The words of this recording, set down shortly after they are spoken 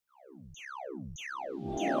Hey,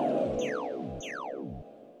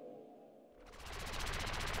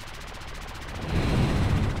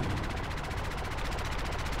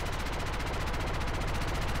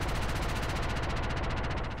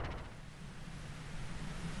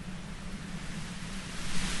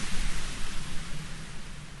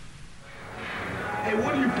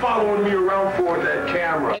 what are you following me around for with that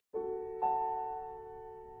camera?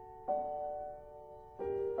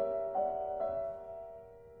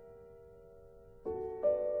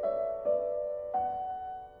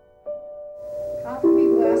 Often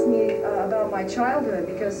people ask me about my childhood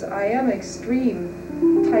because I am an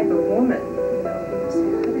extreme type of woman. You know, people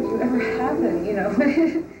say, how did you ever happen, you know?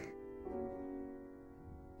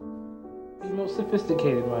 The most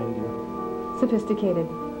sophisticated, mind you. Sophisticated.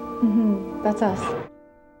 Mm-hmm. That's us.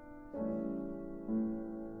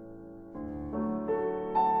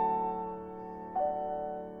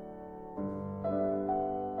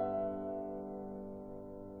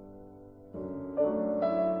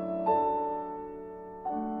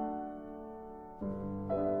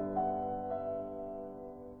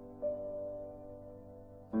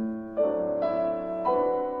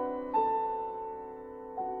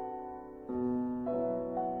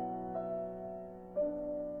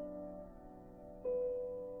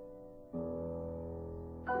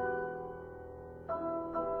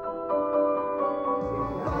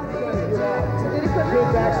 KAY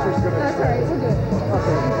Baxter's gonna That's all right, we'll do it.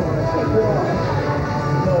 Okay.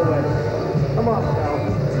 No way. Come on now.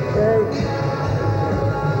 Okay.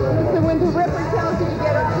 So when the Ripper tells you to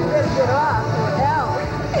get up, you better get off, or else.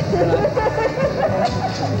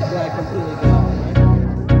 Yeah, I completely get off.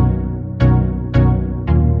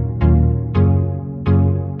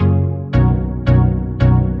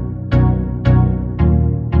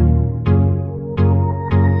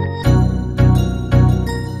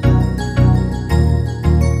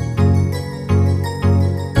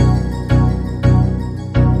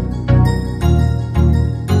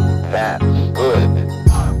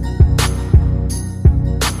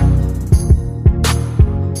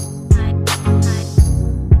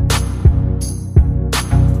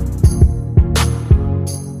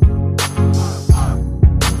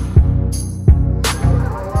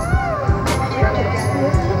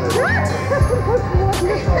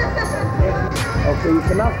 Okay, you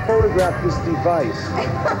cannot photograph this device.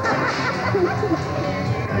 You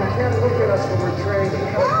can't look at us when we're training.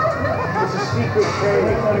 This is secret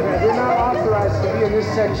training. You're not authorized to be in this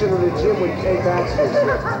section of the gym when KAY Baxter's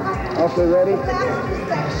here. Okay, ready?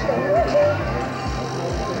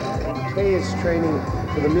 Kay is training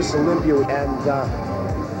for the Miss Olympia, and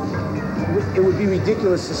it would be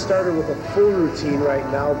ridiculous to start her with a full routine right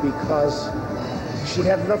now because she'd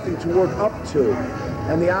have nothing to work up to.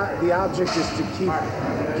 And the object is to keep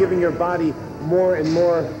giving your body more and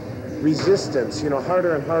more resistance, you know,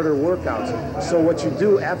 harder and harder workouts. So what you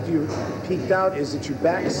do after you've peaked out is that you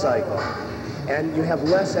back cycle. And you have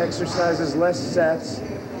less exercises, less sets,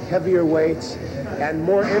 heavier weights, and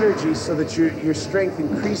more energy so that your strength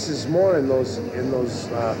increases more in those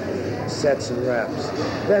sets and reps.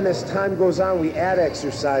 Then as time goes on, we add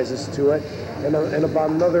exercises to it. And in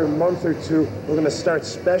about another month or two, we're going to start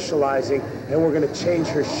specializing, and we're going to change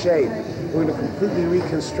her shape. We're going to completely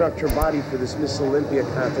reconstruct her body for this Miss Olympia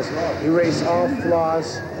contest, erase all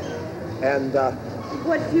flaws, and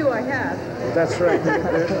What few I have. that's right,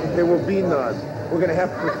 there will be none. We're going to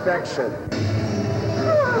have perfection.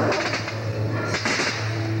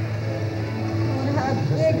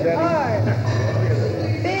 Big arm.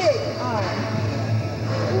 Big arm.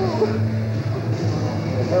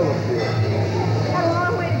 Got a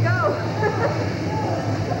long way to go.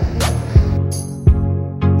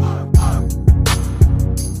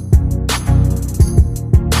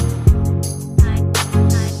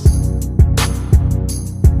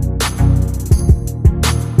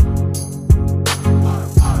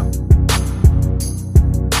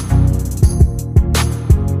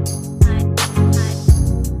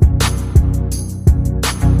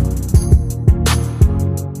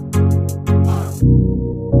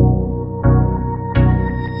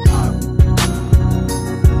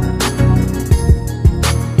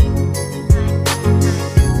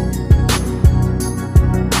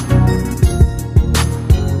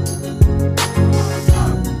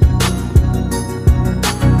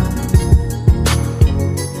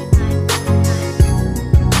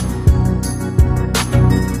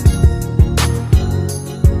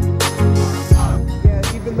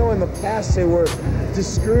 the past they were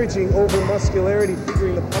discouraging over muscularity,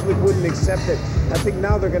 figuring the public wouldn't accept it. I think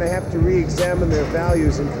now they're going to have to re-examine their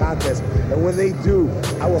values in contests. And when they do,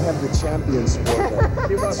 I will have the champions for them.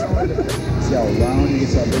 See how round you get,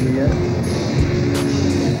 see how big you get?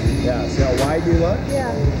 Yeah, see how wide you look?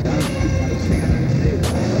 Yeah.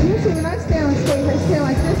 Usually when I stand on stage, I stand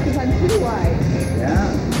like this because I'm too wide.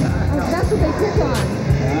 Yeah. That's what they pick on.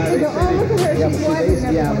 They go, oh, look at her, Yeah, she's wider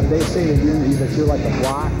than yeah, everyone. but they say that you're like a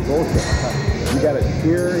block bullshit. You got it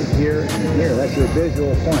here, here, and here. That's your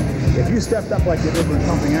visual point. If you stepped up like you did with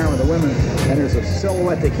pumping iron with the women, and there's a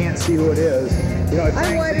silhouette, they can't see who it is. You know, if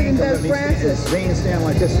I'm wider than Bev Francis. Zane stand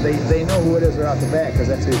like this, they know who it is right off the bat because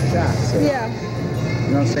that's his shot. So. Yeah.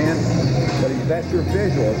 You know what I'm saying? But that's your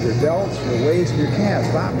visual. It's your delts, your waist, your calves.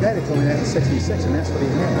 Bob Petty told me that in '66, and that's what he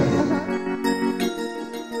had.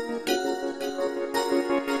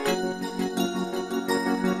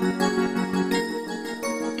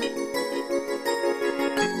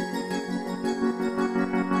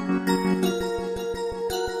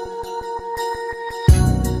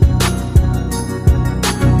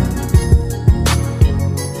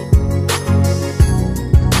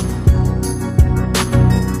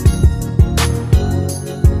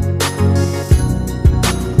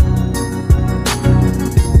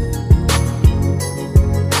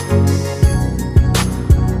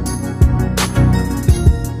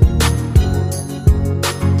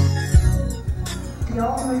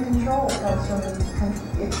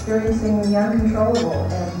 Experiencing the uncontrollable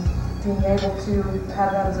and being able to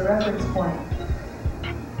have that as a reference point.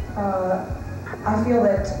 I feel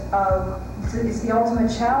that it's the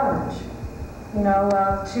ultimate challenge, you know,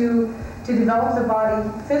 to develop the body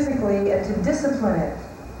physically and to discipline it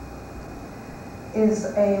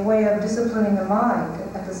is a way of disciplining the mind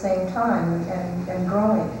at the same time and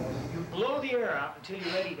growing. You blow the air out until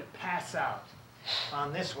you're ready to pass out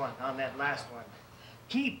on this one, on that last one.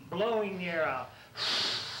 Keep blowing the air out.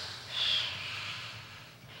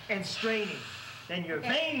 And straining, then your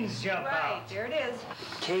veins jump out. Right, there it is.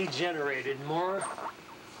 Kay generated more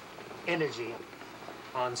energy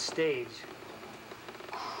on stage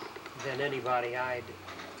than anybody I'd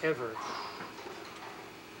ever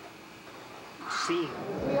seen.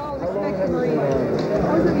 We all respect the Marines.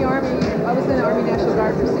 I was in the Army. I was in the Army National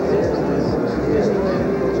Guard for 6 years.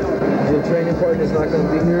 Your training partner's not going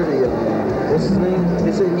to be here. What's his name?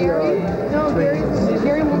 They say Gary? No,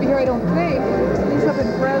 Gary won't be here, I don't think. He's up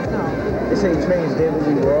in Fresno. They say he trains David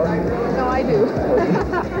Lee Roth. No, I do.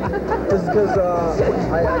 Just because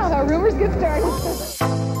wow, how rumors get started.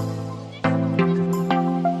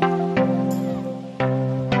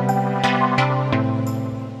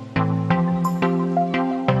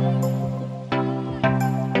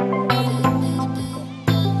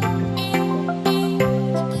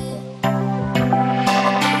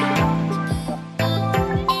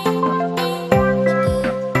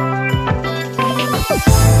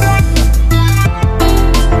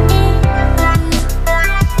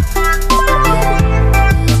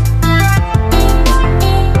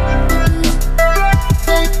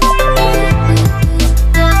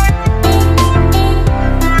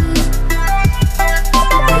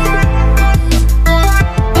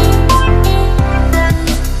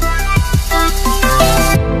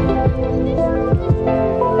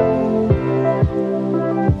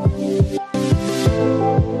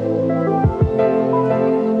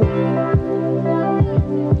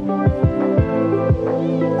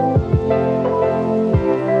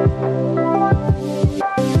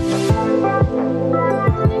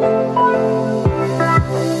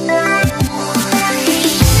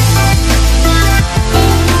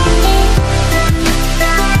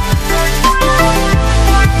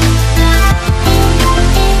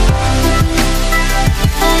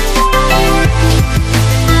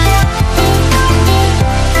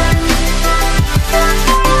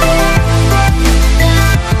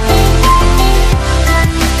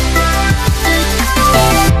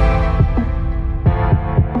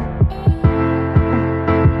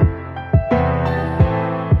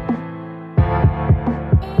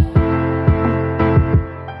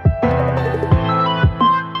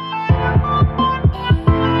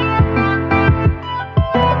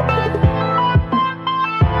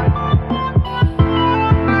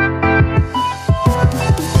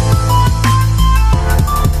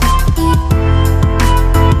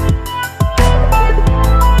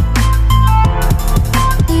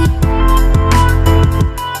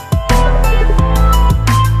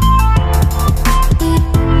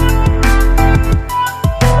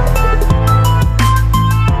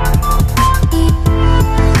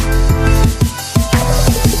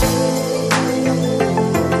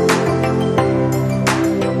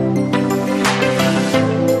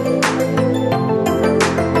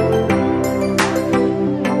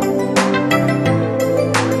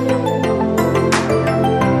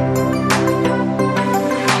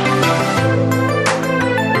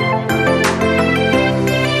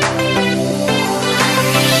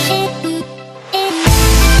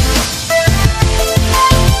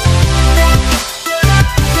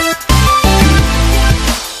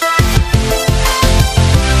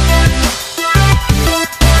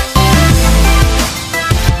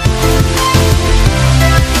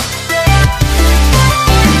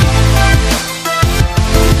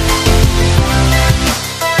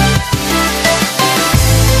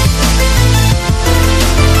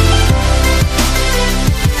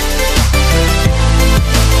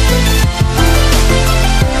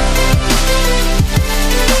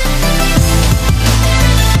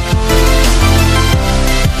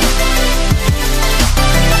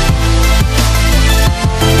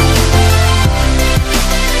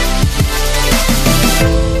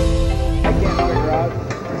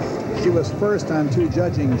 first on 2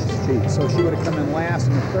 judging sheets, so she would have come in last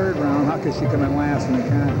in the 3rd round. How could she come in last in the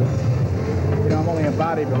contest? You know, I'm only a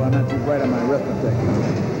bodybuilder. I'm not too bright on my arithmetic.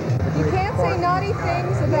 You can't say naughty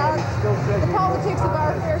things about the politics of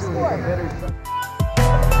our fair sport.